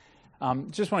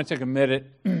Just want to take a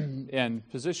minute and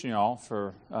position you all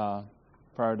for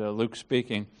prior to Luke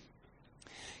speaking.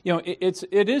 You know,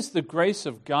 it is the grace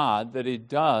of God that He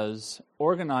does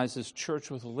organize His church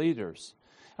with leaders.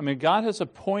 I mean, God has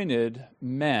appointed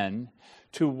men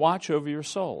to watch over your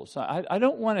souls. I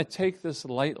don't want to take this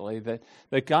lightly,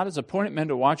 that God has appointed men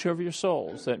to watch over your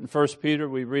souls. That in 1 Peter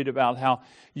we read about how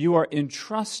you are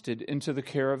entrusted into the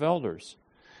care of elders.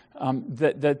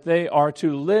 That they are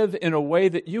to live in a way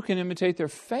that you can imitate their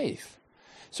faith.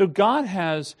 So God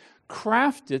has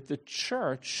crafted the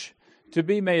church to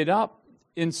be made up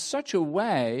in such a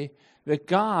way that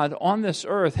God on this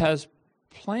earth has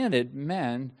planted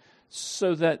men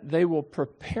so that they will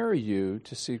prepare you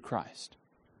to see Christ.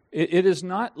 It is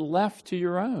not left to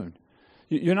your own.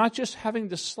 You're not just having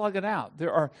to slug it out.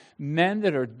 There are men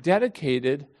that are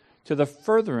dedicated to the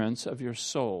furtherance of your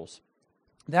souls.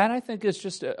 That, I think, is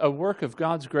just a work of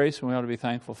God's grace, and we ought to be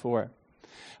thankful for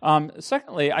it.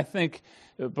 Secondly, I think,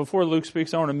 before Luke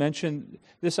speaks, I want to mention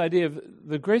this idea of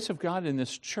the grace of God in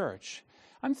this church.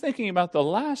 I'm thinking about the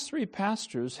last 3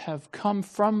 pastors have come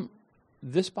from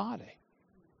this body.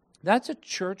 That's a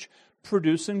church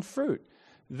producing fruit.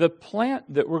 The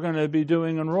plant that we're going to be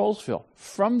doing in Rollsville,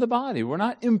 from the body. We're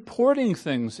not importing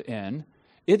things in.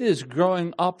 It is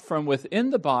growing up from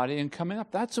within the body and coming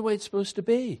up. That's the way it's supposed to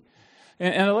be.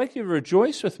 And I'd like you to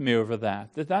rejoice with me over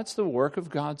that's the work of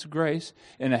God's grace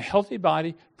in a healthy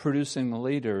body producing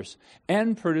leaders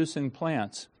and producing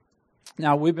plants.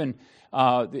 Now, we've been,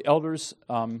 the elders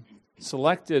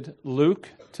selected Luke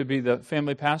to be the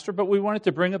family pastor, but we wanted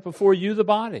to bring it before you, the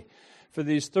body, for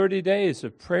these 30 days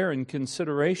of prayer and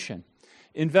consideration,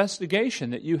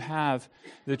 investigation, that you have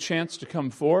the chance to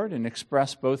come forward and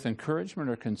express both encouragement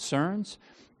or concerns.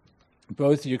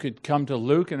 Both you could come to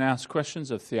Luke and ask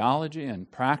questions of theology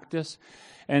and practice.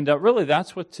 And really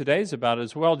that's what today's about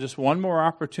as well. Just one more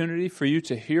opportunity for you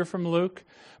to hear from Luke,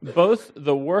 both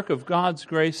the work of God's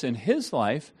grace in his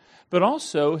life, but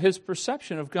also his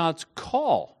perception of God's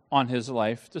call on his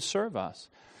life to serve us.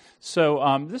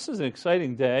 So this is an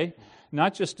exciting day,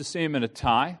 not just to see him in a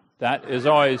tie. That's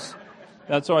always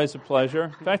a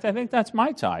pleasure. In fact, I think that's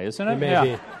my tie, isn't it?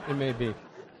 It may be.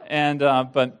 And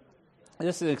but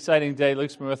this is an exciting day.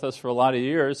 Luke's been with us for a lot of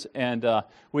years, and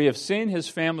we have seen his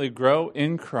family grow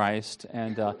in Christ,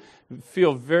 and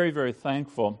feel very, very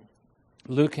thankful.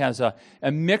 Luke has a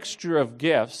mixture of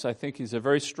gifts. I think he's a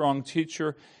very strong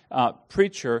teacher,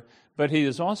 preacher, but he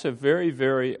is also very,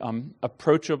 very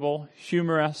approachable,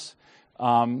 humorous.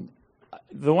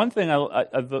 The one thing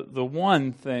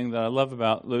that I love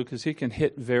about Luke is he can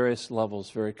hit various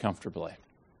levels very comfortably.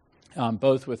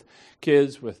 Both with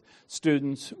kids, with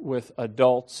students, with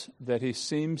adults, that he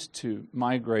seems to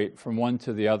migrate from one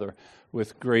to the other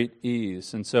with great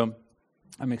ease. And so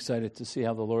I'm excited to see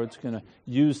how the Lord's going to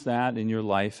use that in your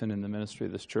life and in the ministry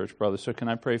of this church, brother. So can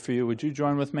I pray for you? Would you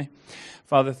join with me?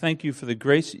 Father, thank you for the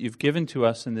grace that you've given to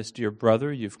us in this dear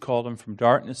brother. You've called him from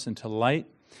darkness into light,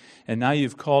 and now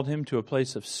you've called him to a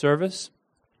place of service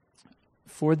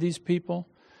for these people,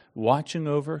 watching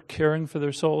over, caring for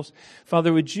their souls.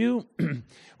 Father, would you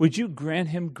grant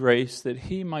him grace that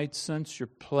he might sense your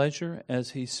pleasure as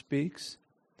he speaks?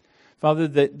 Father,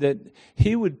 that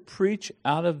he would preach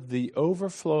out of the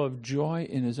overflow of joy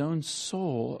in his own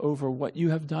soul over what you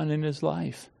have done in his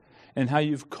life and how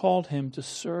you've called him to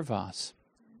serve us.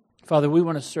 Father, we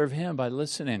want to serve him by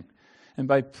listening and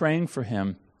by praying for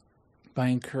him, by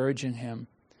encouraging him.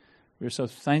 We're so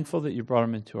thankful that you brought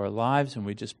him into our lives, and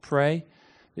we just pray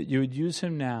that you would use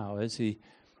him now as he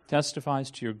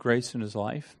testifies to your grace in his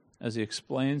life, as he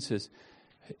explains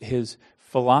his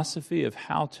philosophy of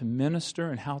how to minister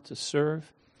and how to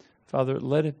serve. Father,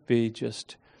 let it be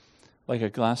just like a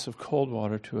glass of cold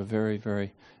water to a very,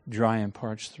 very dry and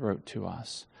parched throat to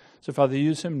us. So, Father,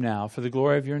 use him now for the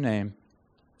glory of your name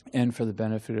and for the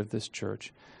benefit of this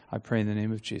church. I pray in the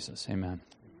name of Jesus. Amen.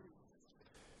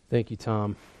 Thank you,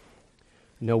 Tom.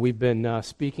 You know, we've been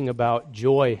speaking about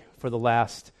joy for the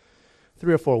last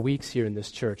 3 or 4 weeks here in this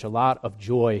church. A lot of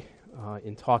joy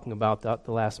in talking about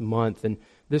the last month. And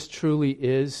this truly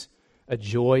is a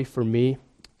joy for me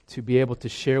to be able to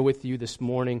share with you this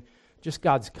morning just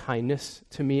God's kindness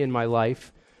to me in my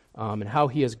life and how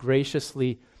he has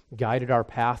graciously guided our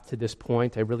path to this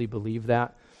point. I really believe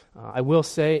that. I will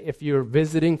say, if you're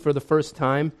visiting for the first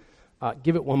time,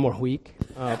 give it one more week,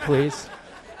 please.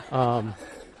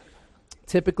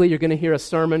 Typically, you're going to hear a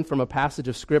sermon from a passage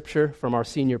of Scripture from our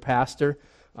senior pastor,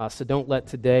 so don't let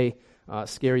today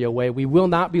scare you away. We will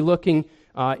not be looking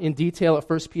in detail at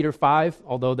 1 Peter 5,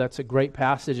 although that's a great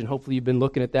passage, and hopefully you've been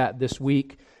looking at that this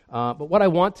week. But what I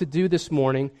want to do this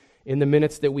morning, in the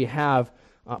minutes that we have,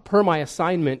 per my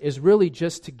assignment, is really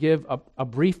just to give a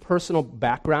brief personal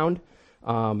background,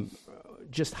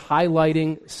 just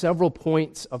highlighting several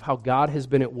points of how God has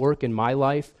been at work in my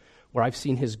life, where I've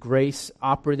seen His grace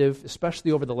operative,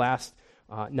 especially over the last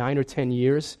 9 or 10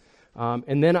 years.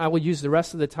 And then I will use the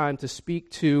rest of the time to speak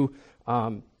to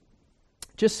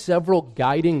just several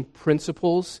guiding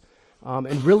principles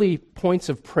and really points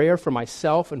of prayer for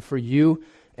myself and for you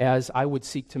as I would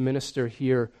seek to minister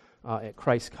here at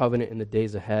Christ Covenant in the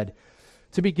days ahead.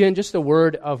 To begin, just a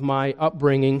word of my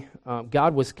upbringing.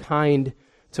 God was kind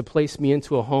to place me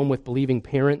into a home with believing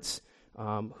parents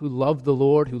who loved the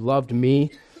Lord, who loved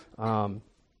me.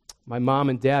 My mom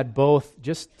and dad both,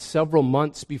 just several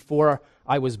months before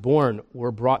I was born,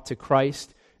 were brought to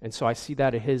Christ, and so I see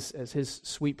that as His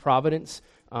sweet providence,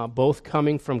 both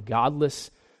coming from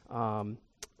godless,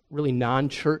 really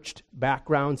non-churched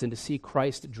backgrounds, and to see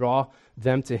Christ draw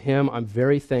them to Him, I'm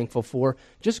very thankful for.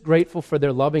 Just grateful for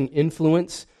their loving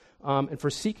influence and for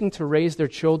seeking to raise their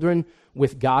children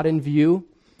with God in view.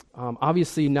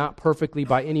 Obviously not perfectly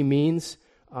by any means,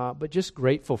 but just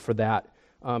grateful for that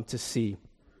to see.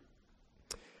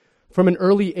 From an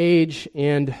early age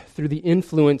and through the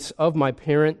influence of my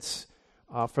parents,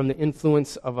 from the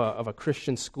influence of a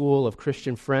Christian school, of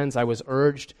Christian friends, I was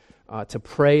urged to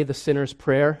pray the sinner's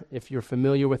prayer, if you're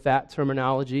familiar with that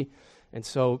terminology. And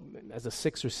so as a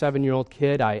 6 or 7-year-old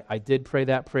kid, I did pray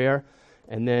that prayer.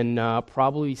 And then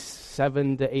probably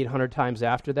 700 to 800 times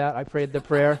after that, I prayed the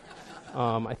prayer.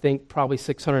 I think probably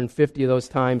 650 of those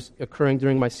times occurring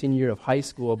during my senior year of high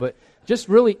school. But just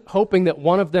really hoping that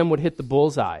one of them would hit the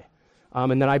bullseye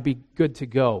and that I'd be good to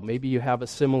go. Maybe you have a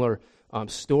similar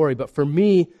story. But for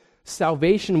me,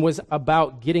 salvation was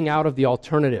about getting out of the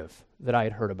alternative that I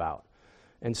had heard about.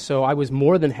 And so I was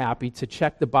more than happy to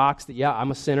check the box that, yeah,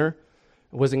 I'm a sinner.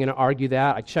 I wasn't going to argue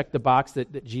that. I checked the box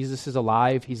that Jesus is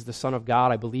alive. He's the Son of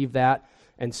God. I believe that.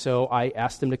 And so I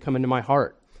asked Him to come into my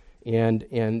heart. And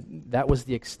that was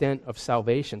the extent of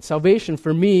salvation. Salvation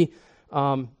for me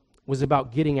was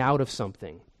about getting out of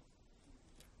something,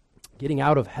 getting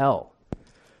out of hell.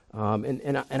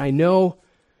 And I know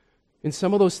in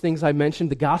some of those things I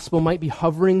mentioned, the gospel might be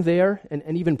hovering there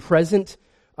and even present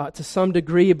to some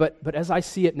degree, but as I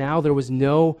see it now, there was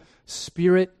no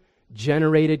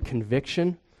Spirit-generated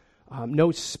conviction,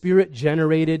 no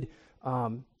Spirit-generated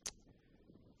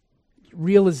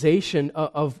realization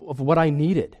of what I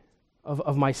needed,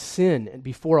 of my sin and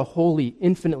before a holy,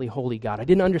 infinitely holy God. I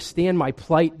didn't understand my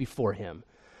plight before Him.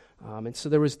 And so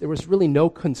there was really no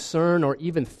concern or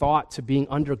even thought to being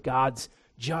under God's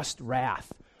just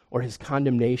wrath or His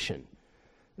condemnation.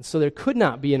 And so there could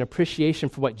not be an appreciation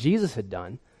for what Jesus had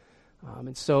done.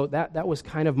 And so that was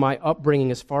kind of my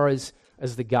upbringing as far as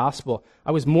the gospel.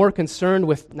 I was more concerned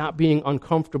with not being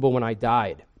uncomfortable when I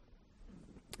died.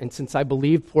 And since I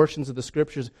believed portions of the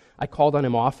Scriptures, I called on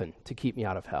Him often to keep me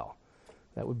out of hell.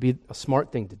 That would be a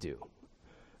smart thing to do.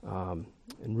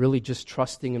 And really just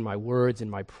trusting in my words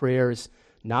and my prayers,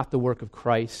 not the work of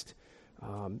Christ.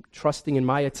 Trusting in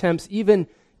my attempts, even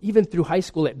through high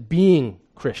school, at being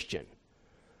Christian.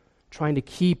 Trying to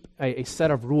keep a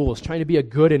set of rules, trying to be a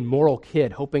good and moral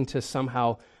kid, hoping to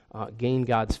somehow gain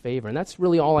God's favor. And that's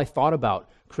really all I thought about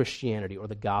Christianity or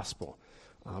the gospel.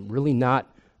 Really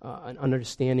not an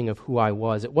understanding of who I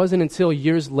was. It wasn't until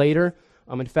years later,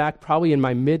 in fact, probably in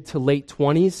my mid to late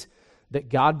 20s, that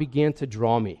God began to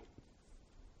draw me.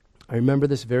 I remember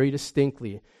this very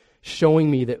distinctly,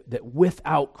 showing me that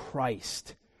without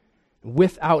Christ,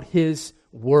 without His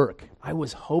work, I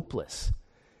was hopeless.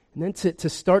 And then to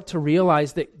start to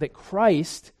realize that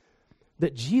Christ,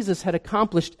 that Jesus had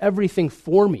accomplished everything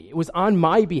for me. It was on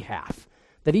my behalf,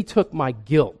 that He took my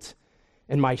guilt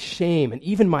and my shame and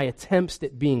even my attempts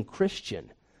at being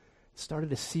Christian. Started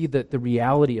to see the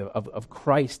reality of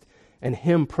Christ and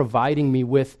Him providing me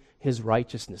with His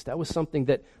righteousness. That was something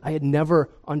that I had never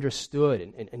understood,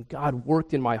 and God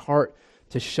worked in my heart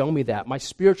to show me that. My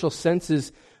spiritual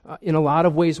senses, in a lot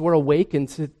of ways, were awakened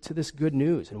to this good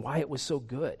news and why it was so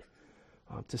good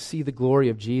to see the glory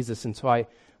of Jesus. And so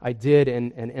I did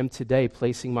and am today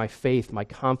placing my faith, my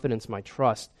confidence, my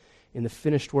trust in the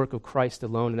finished work of Christ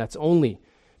alone, and that's only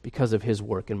because of His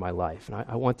work in my life. And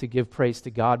I want to give praise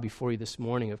to God before you this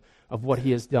morning of what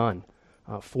He has done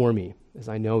for me, as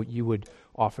I know you would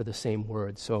offer the same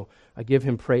word. So I give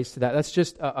Him praise to that. That's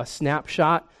just a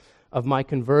snapshot of my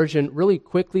conversion. Really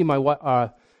quickly,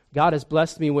 God has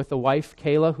blessed me with a wife,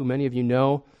 Kayla, who many of you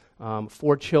know,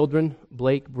 4 children,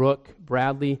 Blake, Brooke,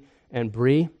 Bradley, and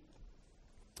Bree,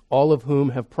 all of whom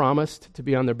have promised to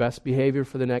be on their best behavior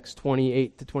for the next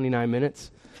 28 to 29 minutes.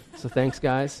 So thanks,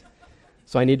 guys.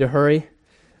 So I need to hurry.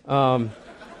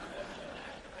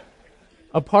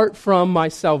 Apart from my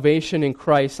salvation in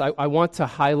Christ, I want to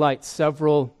highlight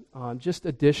several just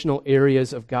additional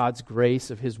areas of God's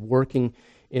grace, of His working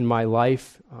in my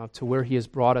life to where He has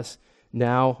brought us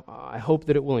now. I hope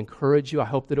that it will encourage you. I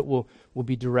hope that it will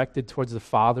be directed towards the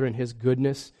Father and His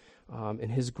goodness and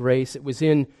His grace. It was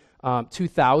in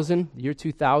 2000, the year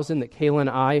 2000, that Kayla and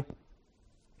I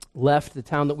left the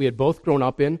town that we had both grown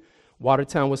up in,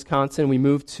 Watertown, Wisconsin. We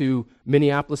moved to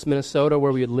Minneapolis, Minnesota,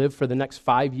 where we had lived for the next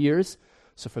 5 years.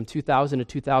 So from 2000 to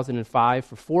 2005,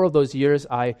 for 4 of those years,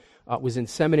 I was in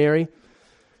seminary.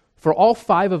 For all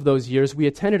 5 of those years, we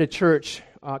attended a church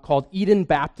called Eden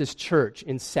Baptist Church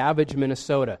in Savage,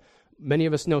 Minnesota. Many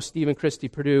of us know Steve and Christy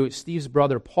Purdue. Steve's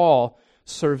brother, Paul,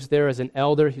 serves there as an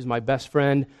elder. He's my best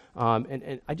friend.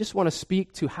 And I just want to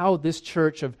speak to how this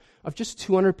church of just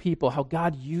 200 people, how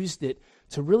God used it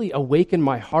to really awaken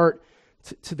my heart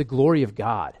to the glory of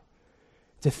God,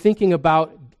 to thinking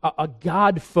about a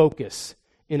God focus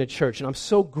in a church. And I'm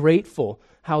so grateful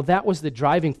how that was the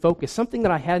driving focus, something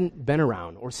that I hadn't been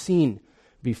around or seen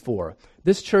before.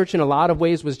 This church, in a lot of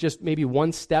ways, was just maybe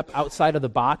one step outside of the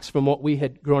box from what we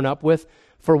had grown up with.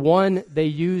 For one, they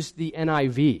used the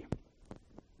NIV,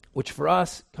 which for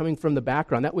us, coming from the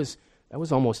background, that was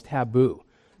almost taboo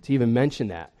to even mention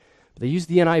that. They used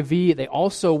the NIV. They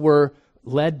also were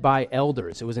led by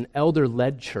elders. It was an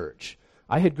elder-led church.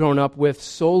 I had grown up with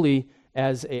solely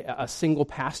as a single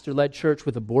pastor-led church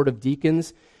with a board of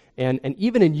deacons, and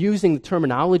even in using the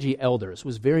terminology elders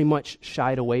was very much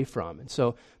shied away from. And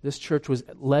so this church was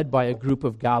led by a group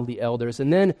of godly elders.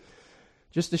 And then,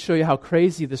 just to show you how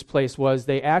crazy this place was,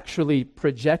 they actually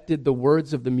projected the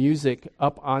words of the music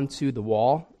up onto the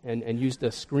wall and used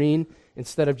a screen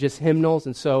instead of just hymnals.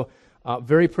 And so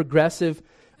very progressive.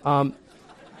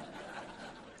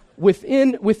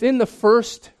 Within the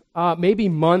first maybe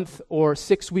month or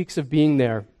 6 weeks of being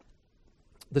there,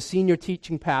 the senior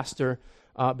teaching pastor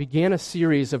began a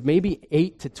series of maybe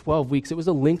 8 to 12 weeks. It was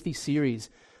a lengthy series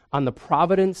on the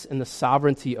providence and the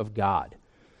sovereignty of God.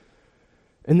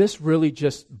 And this really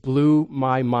just blew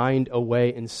my mind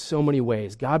away in so many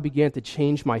ways. God began to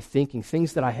change my thinking,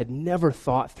 things that I had never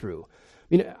thought through.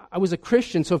 I mean, I was a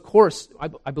Christian, so of course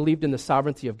I believed in the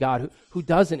sovereignty of God. Who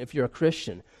doesn't if you're a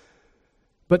Christian?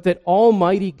 But that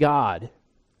Almighty God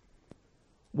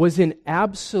was in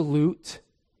absolute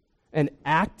and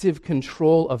active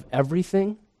control of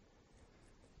everything,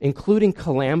 including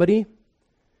calamity,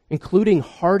 including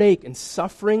heartache and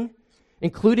suffering,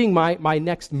 including my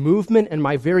next movement and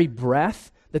my very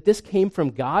breath, that this came from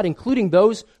God, including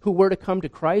those who were to come to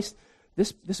Christ.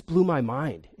 This blew my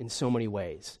mind in so many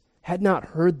ways. Had not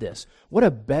heard this. What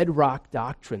a bedrock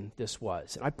doctrine this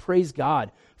was. And I praise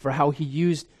God for how He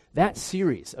used that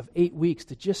series of 8 weeks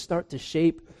to just start to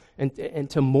shape and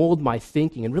to mold my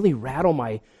thinking and really rattle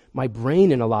my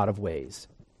brain in a lot of ways.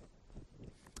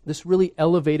 This really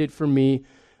elevated for me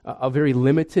a very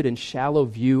limited and shallow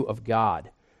view of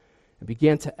God. It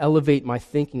began to elevate my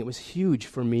thinking. It was huge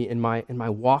for me in my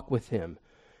walk with Him,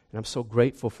 and I'm so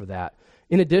grateful for that.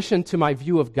 In addition to my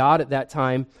view of God at that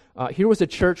time, here was a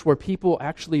church where people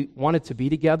actually wanted to be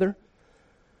together.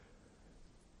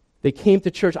 They came to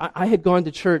church. I had gone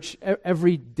to church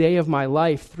every day of my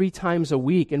life, 3 times a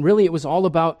week, and really it was all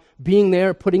about being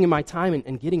there, putting in my time,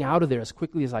 and getting out of there as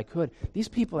quickly as I could. These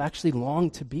people actually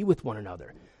longed to be with one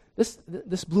another.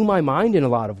 This blew my mind in a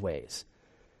lot of ways.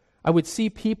 I would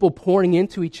see people pouring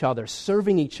into each other,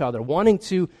 serving each other, wanting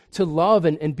to love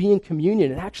and be in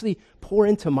communion and actually pour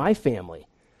into my family.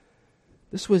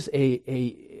 This was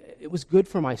it was good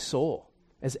for my soul.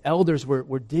 As elders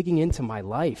were digging into my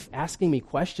life, asking me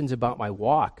questions about my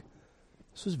walk.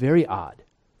 This was very odd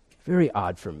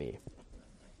for me.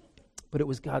 But it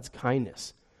was God's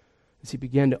kindness as He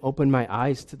began to open my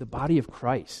eyes to the body of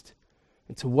Christ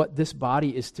and to what this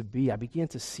body is to be. I began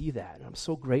to see that, and I'm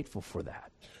so grateful for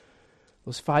that.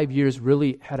 Those 5 years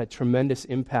really had a tremendous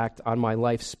impact on my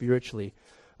life spiritually.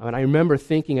 And I remember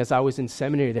thinking as I was in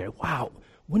seminary there, wow,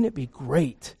 wouldn't it be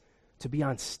great to be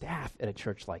on staff at a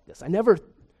church like this? I never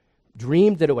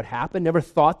dreamed that it would happen, never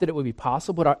thought that it would be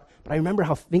possible, but I remember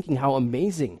thinking how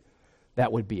amazing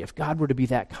that would be if God were to be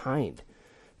that kind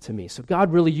to me. So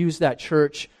God really used that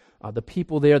church, the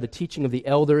people there, the teaching of the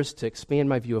elders to expand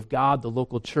my view of God, the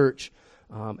local church,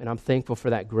 and I'm thankful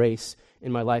for that grace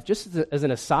in my life. Just as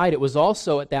an aside, it was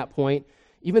also at that point,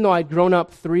 even though I'd grown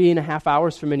up 3.5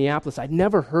 hours from Minneapolis, I'd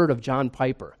never heard of John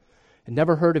Piper. I'd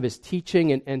never heard of his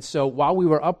teaching, and so while we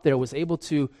were up there, was able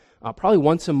to probably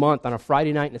once a month on a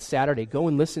Friday night and a Saturday go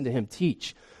and listen to him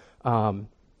teach. And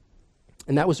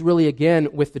that was really, again,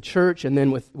 with the church and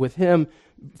then with him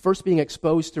first being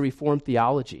exposed to Reformed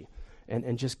theology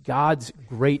and just God's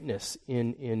greatness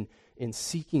in in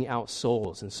seeking out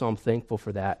souls, and so I'm thankful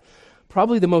for that.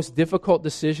 Probably the most difficult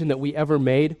decision that we ever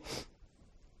made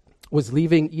was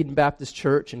leaving Eden Baptist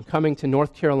Church and coming to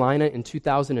North Carolina in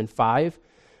 2005.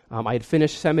 I had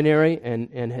finished seminary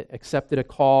and had accepted a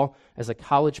call as a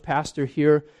college pastor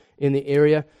here in the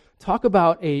area. Talk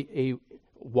about a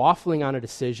waffling on a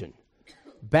decision.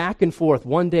 Back and forth.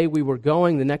 One day we were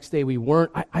going, the next day we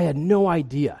weren't. I had no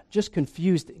idea. Just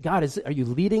confused. God, are you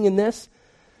leading in this?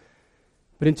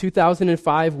 But in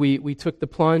 2005, we took the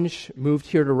plunge, moved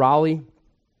here to Raleigh,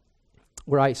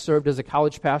 where I served as a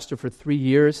college pastor for 3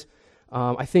 years.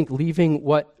 I think leaving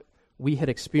what we had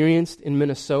experienced in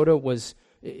Minnesota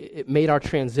it made our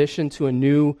transition to a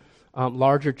new,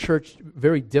 larger church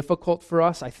very difficult for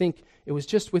us. I think it was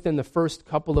just within the first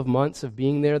couple of months of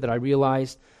being there that I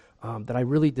realized that I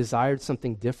really desired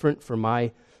something different for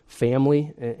my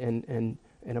family and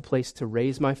a place to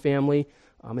raise my family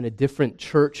in a different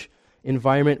church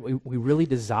environment. We really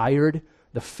desired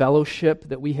the fellowship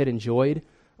that we had enjoyed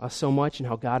so much and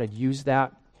how God had used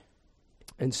that.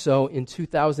 And so in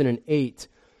 2008,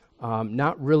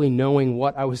 not really knowing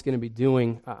what I was going to be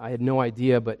doing, I had no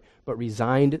idea, but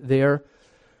resigned there.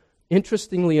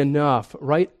 Interestingly enough,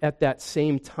 right at that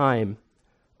same time,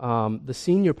 the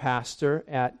senior pastor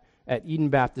at Eden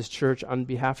Baptist Church, on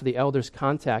behalf of the elders,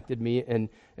 contacted me and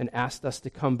asked us to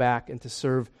come back and to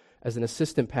serve as an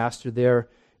assistant pastor there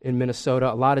in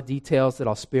Minnesota. A lot of details that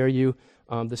I'll spare you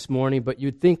this morning, but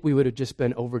you'd think we would have just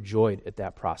been overjoyed at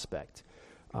that prospect.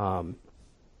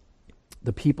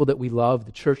 The people that we love,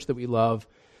 the church that we love,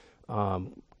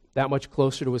 that much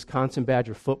closer to Wisconsin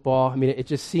Badger football. I mean, it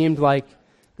just seemed like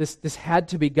this had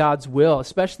to be God's will,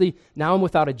 especially now I'm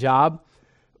without a job,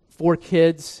 4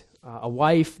 kids, a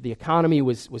wife. The economy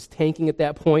was tanking at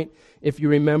that point. If you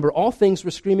remember, all things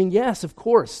were screaming, yes, of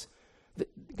course.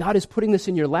 God is putting this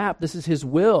in your lap. This is His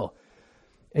will.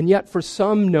 And yet, for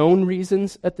some known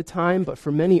reasons at the time, but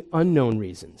for many unknown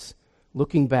reasons,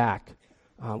 looking back,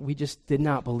 we just did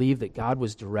not believe that God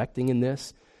was directing in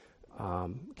this.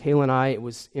 Kayla and I, it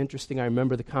was interesting. I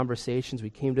remember the conversations. We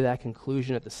came to that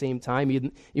conclusion at the same time,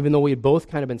 even though we had both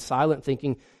kind of been silent,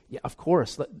 thinking, yeah, of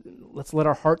course, let's let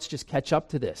our hearts just catch up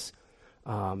to this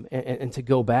and to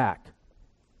go back.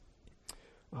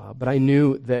 But I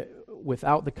knew that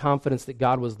without the confidence that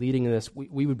God was leading in this,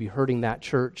 we would be hurting that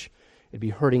church. It'd be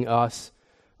hurting us.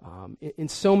 In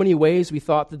so many ways, we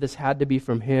thought that this had to be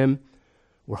from Him.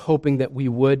 We're hoping that we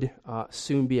would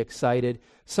soon be excited.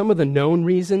 Some of the known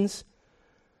reasons,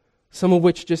 some of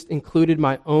which just included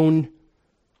my own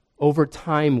over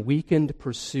time weakened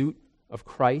pursuit of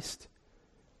Christ.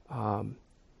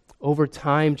 Over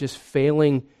time just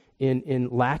failing in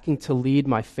lacking to lead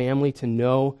my family to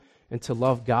know and to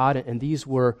love God. And these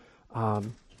were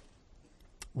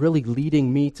really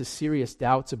leading me to serious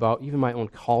doubts about even my own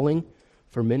calling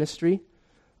for ministry.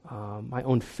 My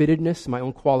own fittedness, my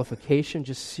own qualification,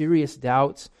 just serious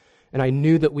doubts. And I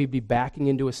knew that we'd be backing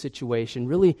into a situation,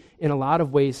 really in a lot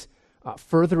of ways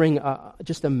furthering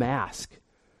just a mask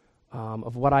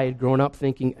of what I had grown up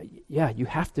thinking, yeah, you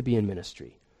have to be in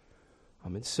ministry.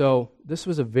 And so this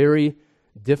was a very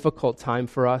difficult time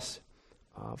for us,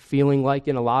 feeling like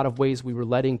in a lot of ways we were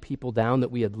letting people down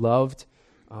that we had loved.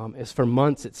 As for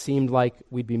months it seemed like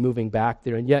we'd be moving back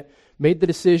there, and yet made the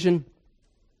decision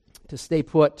to stay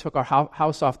put, took our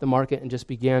house off the market, and just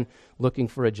began looking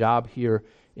for a job here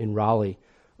in Raleigh.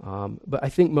 But I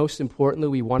think most importantly,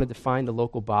 we wanted to find a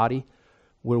local body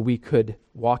where we could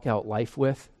walk out life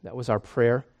with. That was our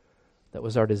prayer. That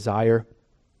was our desire.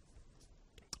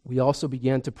 We also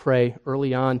began to pray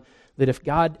early on that if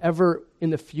God ever in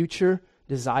the future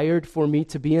desired for me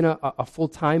to be in a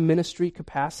full-time ministry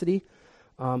capacity,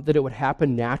 that it would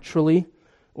happen naturally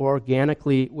or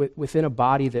organically within a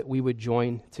body that we would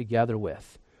join together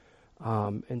with.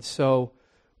 And so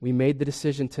we made the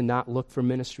decision to not look for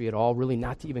ministry at all, really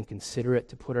not to even consider it,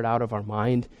 to put it out of our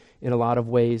mind in a lot of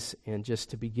ways, and just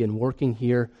to begin working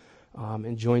here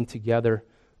and join together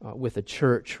with a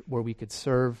church where we could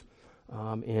serve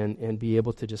and be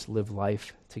able to just live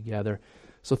life together.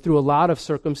 So through a lot of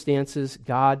circumstances,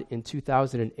 God in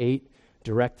 2008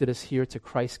 directed us here to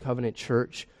Christ Covenant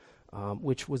Church,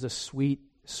 which was a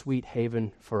sweet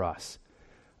haven for us.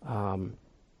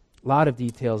 A lot of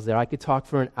details there. I could talk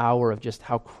for an hour of just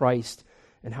how Christ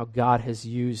and how God has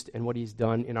used and what He's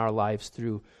done in our lives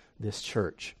through this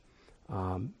church.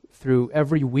 Through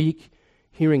every week,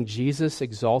 hearing Jesus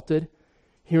exalted,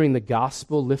 hearing the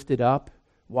gospel lifted up,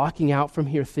 walking out from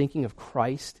here thinking of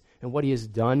Christ and what He has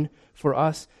done for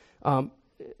us.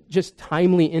 Just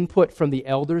timely input from the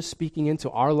elders speaking into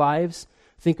our lives.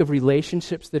 Think of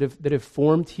relationships that have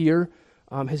formed here.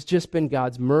 Has just been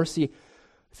God's mercy.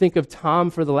 Think of Tom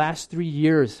for the last 3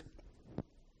 years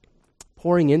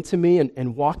pouring into me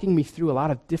and walking me through a lot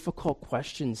of difficult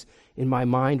questions in my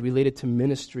mind related to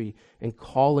ministry and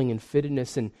calling and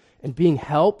fittedness and being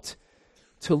helped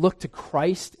to look to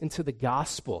Christ and to the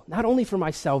gospel, not only for my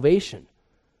salvation,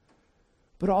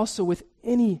 but also with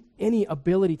any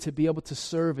ability to be able to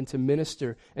serve and to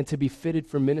minister and to be fitted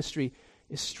for ministry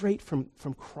is straight from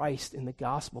Christ in the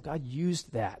gospel. God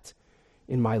used that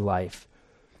in my life.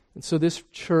 And so this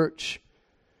church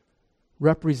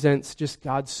represents just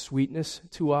God's sweetness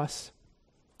to us.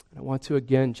 And I want to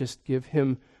again just give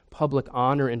him public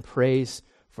honor and praise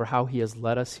for how he has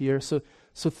led us here. So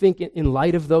think in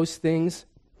light of those things,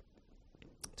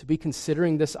 to be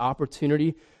considering this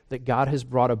opportunity that God has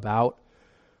brought about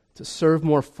to serve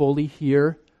more fully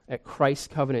here at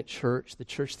Christ Covenant Church, the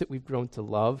church that we've grown to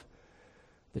love,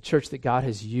 the church that God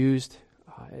has used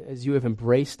as you have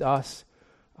embraced us.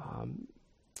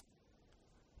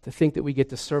 To think that we get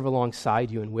to serve alongside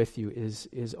you and with you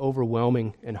is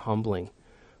overwhelming and humbling.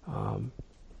 And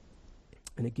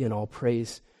again, all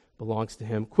praise belongs to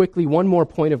him. Quickly, one more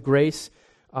point of grace.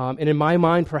 And in my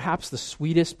mind, perhaps the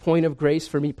sweetest point of grace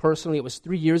for me personally, it was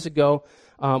 3 years ago.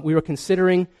 We were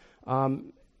considering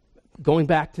going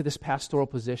back to this pastoral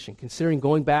position, considering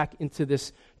going back into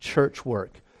this church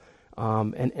work.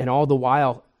 And all the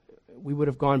while, we would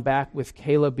have gone back with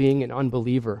Kayla being an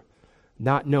unbeliever,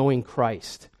 not knowing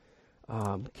Christ.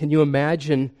 Can you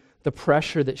imagine the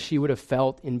pressure that she would have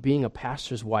felt in being a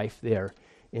pastor's wife there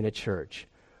in a church?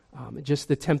 Just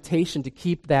the temptation to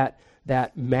keep that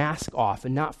mask off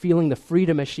and not feeling the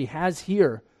freedom as she has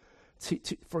here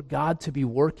for God to be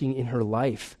working in her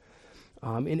life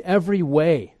in every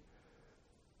way,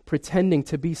 pretending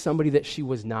to be somebody that she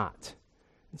was not.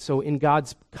 And so in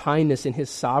God's kindness, in his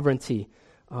sovereignty,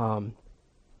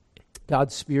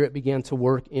 God's Spirit began to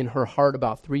work in her heart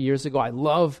about 3 years ago. I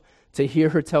love to hear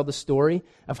her tell the story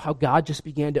of how God just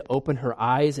began to open her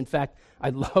eyes. In fact,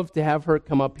 I'd love to have her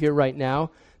come up here right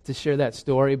now to share that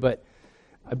story, but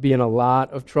I'd be in a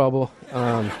lot of trouble.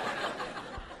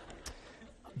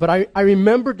 But I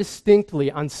remember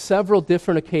distinctly on several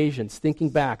different occasions, thinking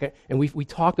back, and we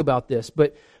talk about this,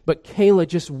 but Kayla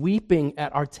just weeping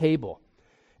at our table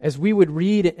as we would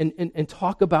read and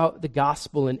talk about the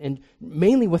gospel and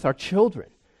mainly with our children.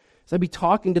 So I'd be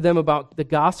talking to them about the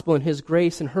gospel and his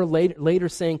grace, and her later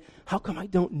saying, how come I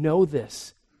don't know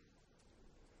this?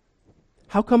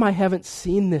 How come I haven't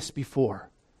seen this before?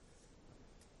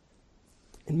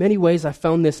 In many ways, I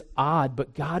found this odd,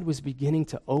 but God was beginning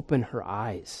to open her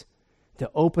eyes,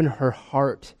 to open her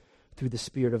heart through the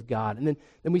Spirit of God. And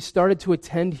then we started to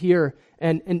attend here,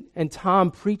 and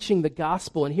Tom preaching the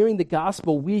gospel and hearing the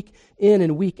gospel week in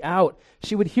and week out.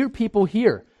 She would hear people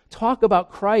here talk about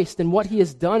Christ and what he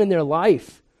has done in their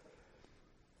life.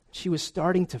 She was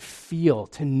starting to feel,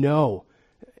 to know,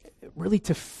 really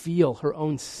to feel her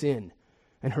own sin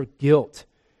and her guilt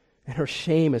and her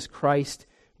shame as Christ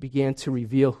began to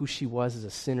reveal who she was as a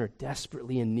sinner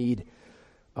desperately in need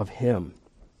of him.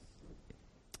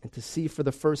 And to see for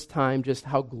the first time just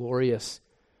how glorious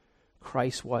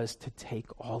Christ was to take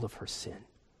all of her sin,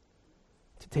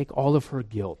 to take all of her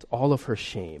guilt, all of her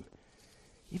shame.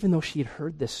 Even though she had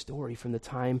heard this story from the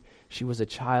time she was a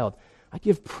child, I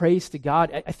give praise to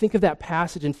God. I think of that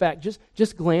passage. In fact,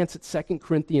 just glance at 2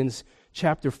 Corinthians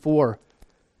chapter 4.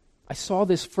 I saw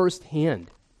this firsthand.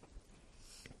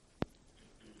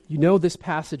 You know this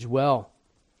passage well.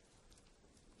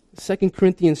 2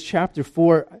 Corinthians chapter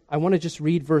 4, I want to just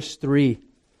read verse 3.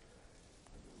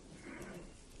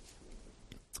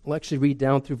 I'll actually read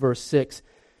down through verse 6.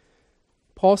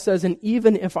 Paul says, and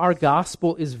even if our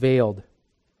gospel is veiled,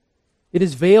 it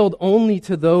is veiled only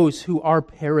to those who are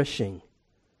perishing.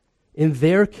 In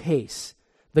their case,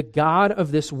 the God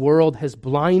of this world has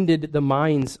blinded the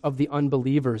minds of the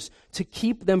unbelievers to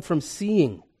keep them from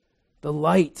seeing the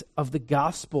light of the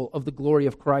gospel of the glory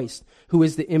of Christ, who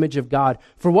is the image of God.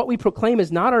 For what we proclaim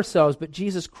is not ourselves, but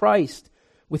Jesus Christ,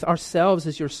 with ourselves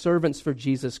as your servants for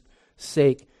Jesus'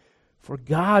 sake. For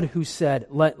God, who said,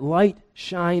 let light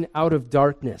shine out of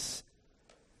darkness,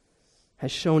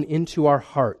 has shone into our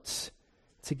hearts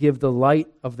to give the light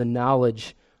of the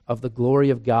knowledge of the glory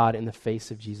of God in the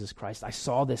face of Jesus Christ. I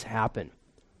saw this happen.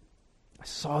 I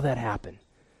saw that happen.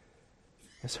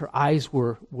 As her eyes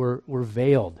were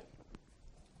veiled.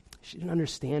 She didn't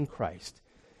understand Christ.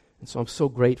 And so I'm so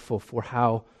grateful for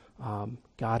how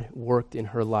God worked in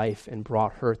her life and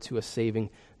brought her to a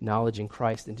saving knowledge in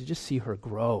Christ, and to just see her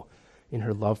grow in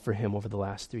her love for him over the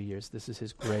last 3 years. This is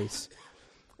his grace,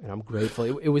 and I'm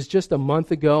grateful. It was just a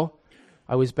month ago.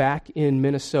 I was back in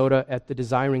Minnesota at the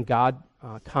Desiring God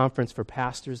conference for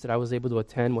pastors that I was able to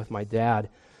attend with my dad.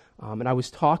 And I was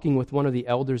talking with one of the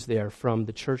elders there from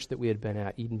the church that we had been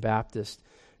at, Eden Baptist,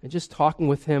 and just talking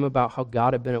with him about how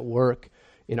God had been at work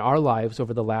in our lives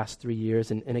over the last 3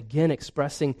 years. And again,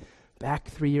 expressing back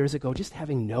 3 years ago, just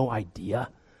having no idea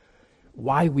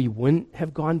why we wouldn't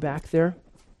have gone back there.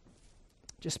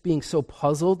 Just being so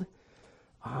puzzled,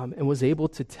 and was able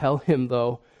to tell him,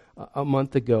 though, a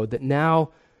month ago that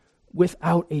now,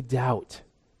 without a doubt,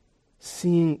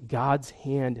 seeing God's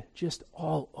hand just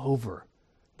all over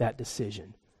that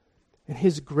decision. And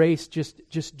His grace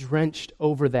just drenched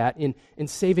over that in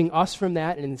saving us from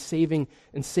that and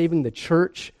in saving the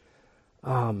church.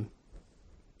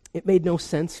 It made no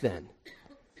sense then.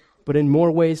 But in more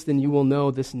ways than you will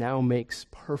know, this now makes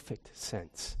perfect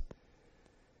sense.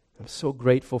 I'm so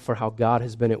grateful for how God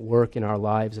has been at work in our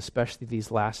lives, especially these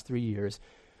last 3 years,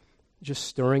 just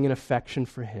stirring an affection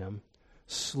for Him,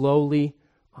 slowly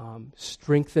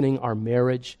strengthening our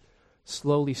marriage,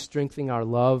 slowly strengthening our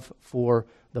love for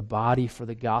the body, for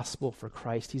the gospel, for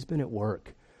Christ. He's been at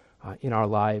work in our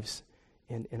lives,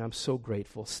 and I'm so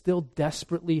grateful. Still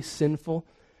desperately sinful,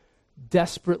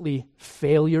 desperately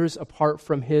failures apart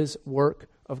from His work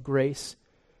of grace,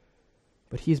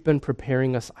 but He's been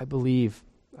preparing us, I believe,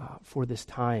 for this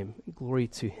time. Glory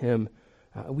to Him.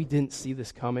 We didn't see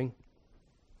this coming,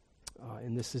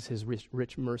 and this is His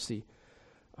rich mercy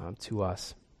to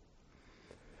us.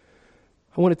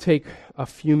 I want to take a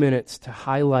few minutes to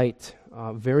highlight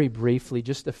very briefly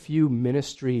just a few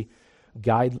ministry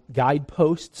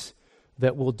guideposts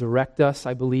that will direct us,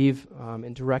 I believe,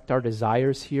 and direct our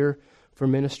desires here for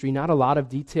ministry. Not a lot of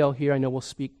detail here. I know we'll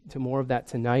speak to more of that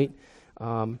tonight.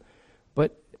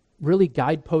 But really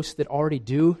guideposts that already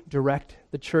do direct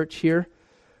the church here.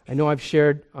 I know I've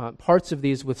shared parts of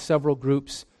these with several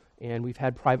groups, and we've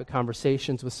had private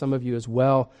conversations with some of you as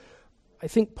well. I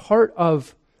think part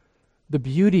of the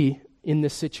beauty in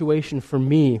this situation for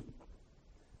me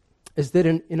is that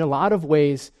in a lot of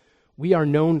ways, we are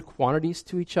known quantities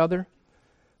to each other.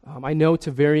 I know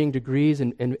to varying degrees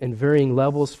and varying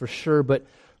levels for sure, but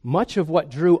much of what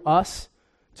drew us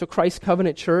to Christ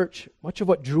Covenant Church, much of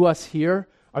what drew us here,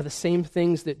 are the same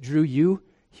things that drew you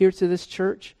here to this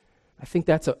church. I think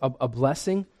that's a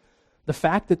blessing. The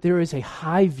fact that there is a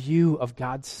high view of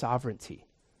God's sovereignty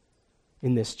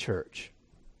in this church.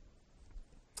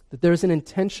 That there's an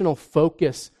intentional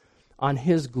focus on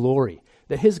His glory.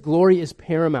 That His glory is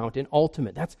paramount and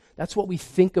ultimate. That's what we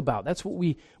think about. That's what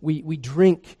we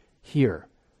drink here.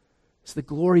 It's the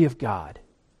glory of God.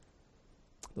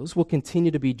 Those will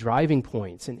continue to be driving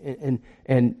points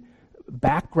and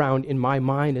background in my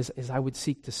mind as I would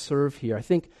seek to serve here. I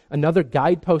think another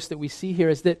guidepost that we see here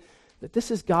is that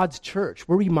this is God's church.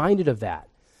 We're reminded of that.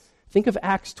 Think of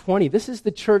Acts 20. This is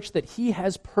the church that He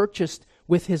has purchased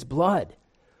with His blood.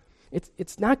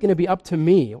 It's not going to be up to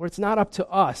me, or it's not up to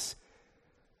us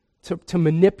to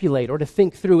manipulate or to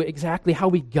think through exactly how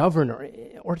we govern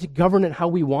or to govern it how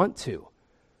we want to.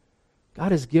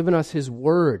 God has given us His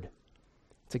word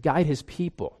to guide His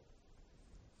people.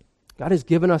 God has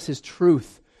given us His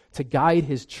truth to guide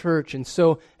His church, and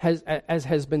so as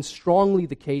has been strongly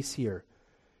the case here,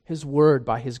 His word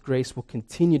by His grace will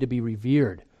continue to be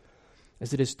revered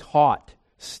as it is taught,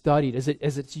 studied, as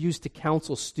it's used to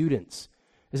counsel students,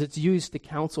 as it's used to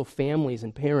counsel families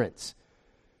and parents.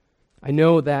 I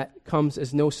know that comes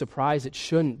as no surprise. It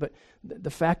shouldn't, but the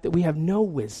fact that we have no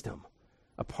wisdom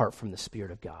apart from the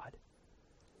Spirit of God,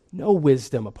 no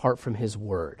wisdom apart from His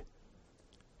word.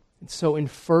 And so in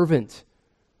fervent,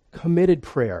 committed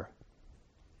prayer,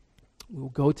 we will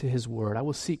go to His word. I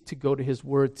will seek to go to His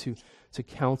word to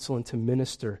counsel and to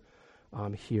minister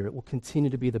here. It will continue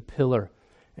to be the pillar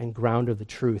and ground of the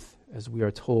truth, as we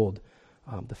are told,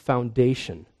 the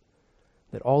foundation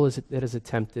that all that is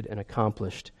attempted and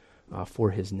accomplished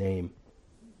for His name.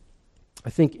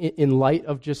 I think in light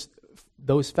of just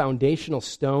those foundational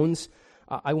stones,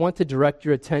 I want to direct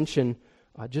your attention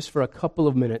just for a couple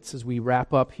of minutes as we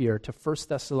wrap up here to 1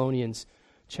 Thessalonians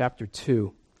chapter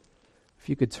 2. If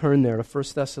you could turn there to 1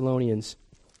 Thessalonians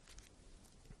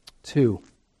 2.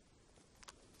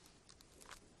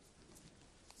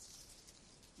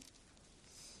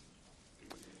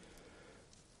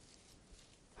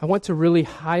 I want to really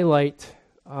highlight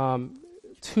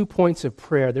 2 points of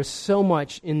prayer. There's so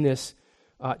much in this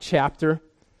chapter.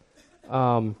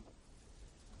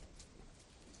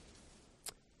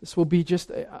 This will be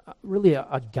just really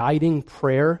a guiding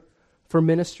prayer for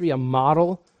ministry, a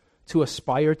model to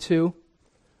aspire to.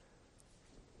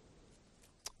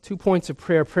 2 points of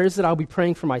prayer, prayers that I'll be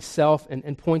praying for myself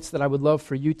and points that I would love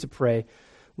for you to pray.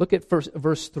 Look at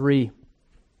verse 3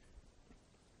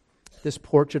 this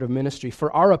portrait of ministry.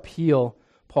 For our appeal,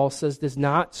 Paul says, does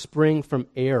not spring from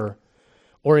error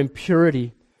or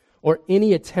impurity or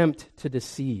any attempt to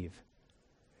deceive.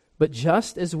 But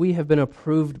just as we have been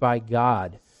approved by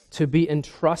God to be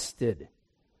entrusted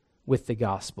with the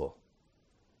gospel,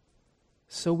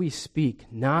 so we speak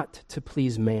not to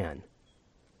please man,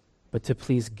 but to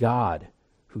please God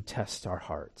who tests our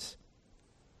hearts.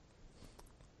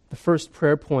 The first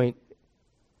prayer point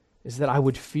is that I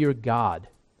would fear God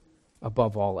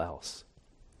above all else.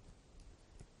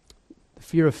 The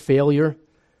fear of failure,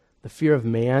 the fear of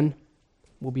man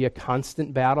will be a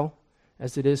constant battle,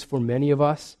 as it is for many of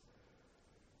us.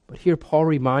 But here Paul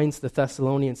reminds the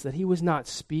Thessalonians that he was not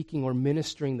speaking or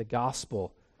ministering the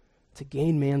gospel to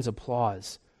gain man's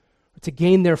applause, or to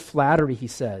gain their flattery, he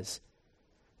says.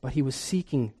 But he was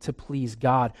seeking to please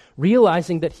God,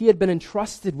 realizing that he had been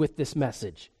entrusted with this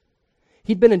message.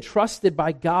 He'd been entrusted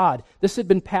by God. This had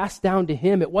been passed down to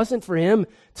him. It wasn't for him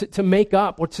to make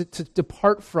up or to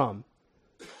depart from.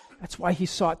 That's why he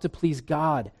sought to please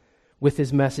God with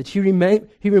his message. He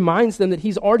reminds them that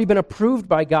he's already been approved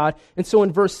by God. And so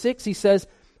in verse 6 he says,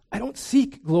 I don't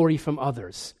seek glory from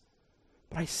others,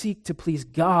 but I seek to please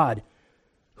God,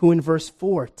 who in verse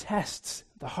 4 tests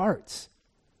the hearts.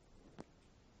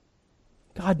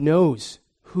 God knows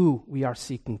who we are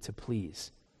seeking to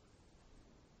please.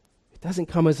 It doesn't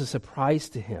come as a surprise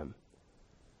to him.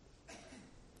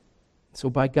 So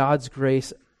by God's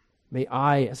grace, may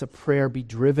I, as a prayer, be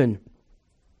driven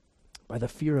by the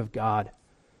fear of God,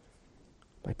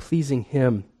 by pleasing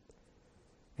him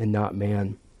and not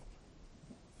man.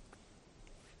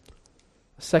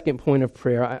 A second point of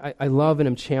prayer, I love and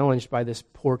am challenged by this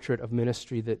portrait of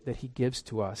ministry that he gives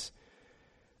to us.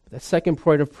 That second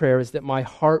point of prayer is that my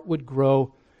heart would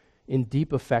grow in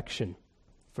deep affection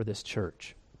for this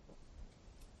church.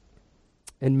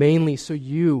 And mainly so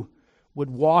you would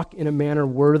walk in a manner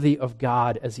worthy of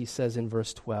God, as he says in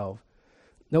verse 12.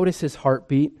 Notice his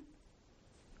heartbeat.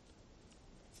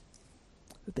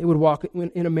 That they would walk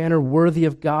in a manner worthy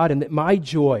of God, and that my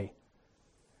joy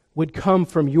would come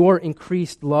from your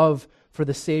increased love for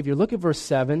the Savior. Look at verse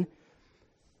 7.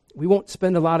 We won't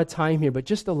spend a lot of time here, but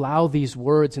just allow these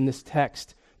words in this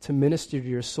text to minister to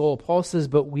your soul. Paul says,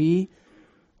 but we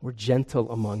were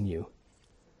gentle among you.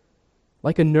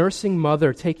 Like a nursing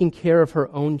mother taking care of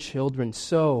her own children,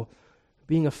 so,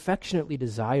 being affectionately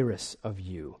desirous of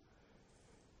you,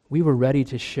 we were ready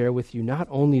to share with you not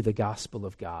only the gospel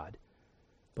of God,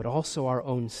 but also our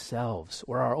own selves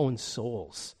or our own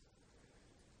souls,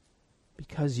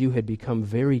 because you had become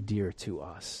very dear to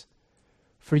us.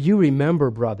 For you remember,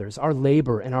 brothers, our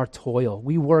labor and our toil.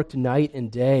 We worked night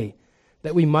and day,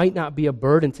 that we might not be a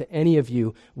burden to any of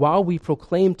you, while we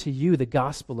proclaim to you the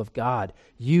gospel of God.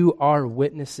 You are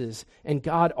witnesses, and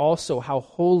God also, how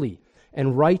holy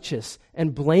and righteous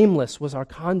and blameless was our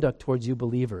conduct towards you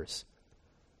believers.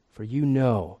 For you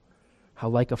know how,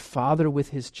 like a father with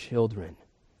his children,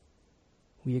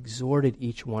 we exhorted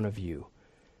each one of you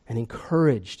and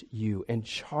encouraged you and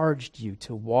charged you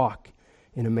to walk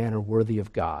in a manner worthy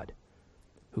of God,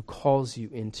 who calls you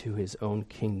into his own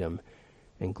kingdom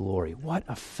and glory. What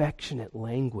affectionate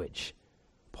language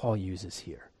Paul uses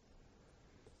here.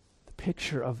 The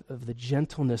picture of the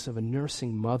gentleness of a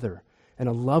nursing mother and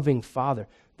a loving father.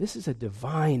 This is a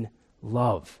divine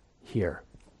love here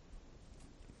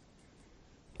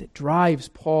that drives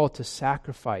Paul to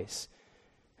sacrifice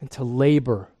and to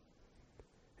labor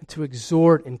and to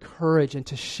exhort, encourage, and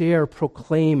to share,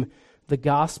 proclaim the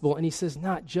gospel. And he says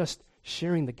not just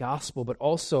sharing the gospel, but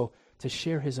also to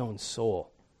share his own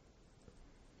soul.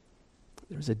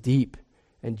 There's a deep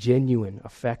and genuine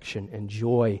affection and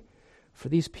joy for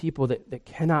these people that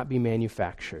cannot be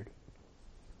manufactured.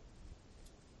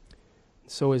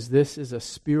 So as this is a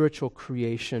spiritual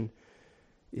creation,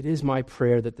 it is my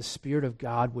prayer that the Spirit of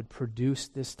God would produce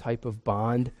this type of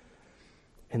bond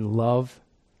and love,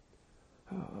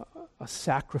 a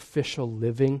sacrificial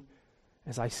living,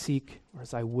 as I seek, or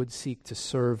as I would seek to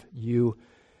serve you,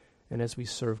 and as we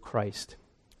serve Christ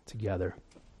together.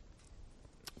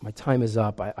 My time is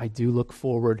up. I do look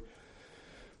forward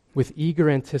with eager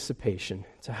anticipation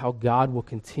to how God will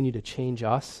continue to change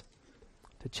us,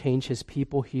 to change his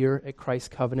people here at Christ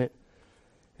Covenant,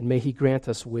 and may he grant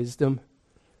us wisdom.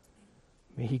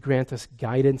 May he grant us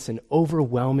guidance and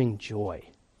overwhelming joy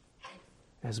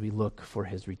as we look for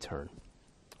his return.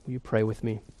 Will you pray with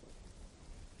me?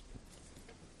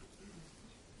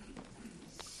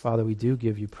 Father, we do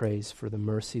give you praise for the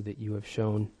mercy that you have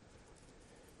shown.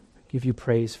 Give you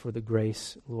praise for the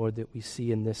grace, Lord, that we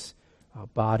see in this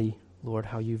body. Lord,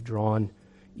 how you've drawn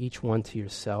each one to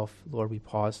yourself. Lord, we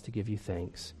pause to give you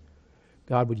thanks.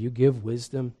 God, would you give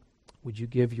wisdom? Would you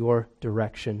give your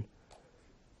direction?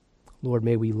 Lord,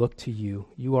 may we look to you.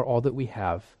 You are all that we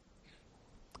have.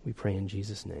 We pray in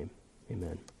Jesus' name.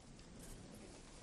 Amen.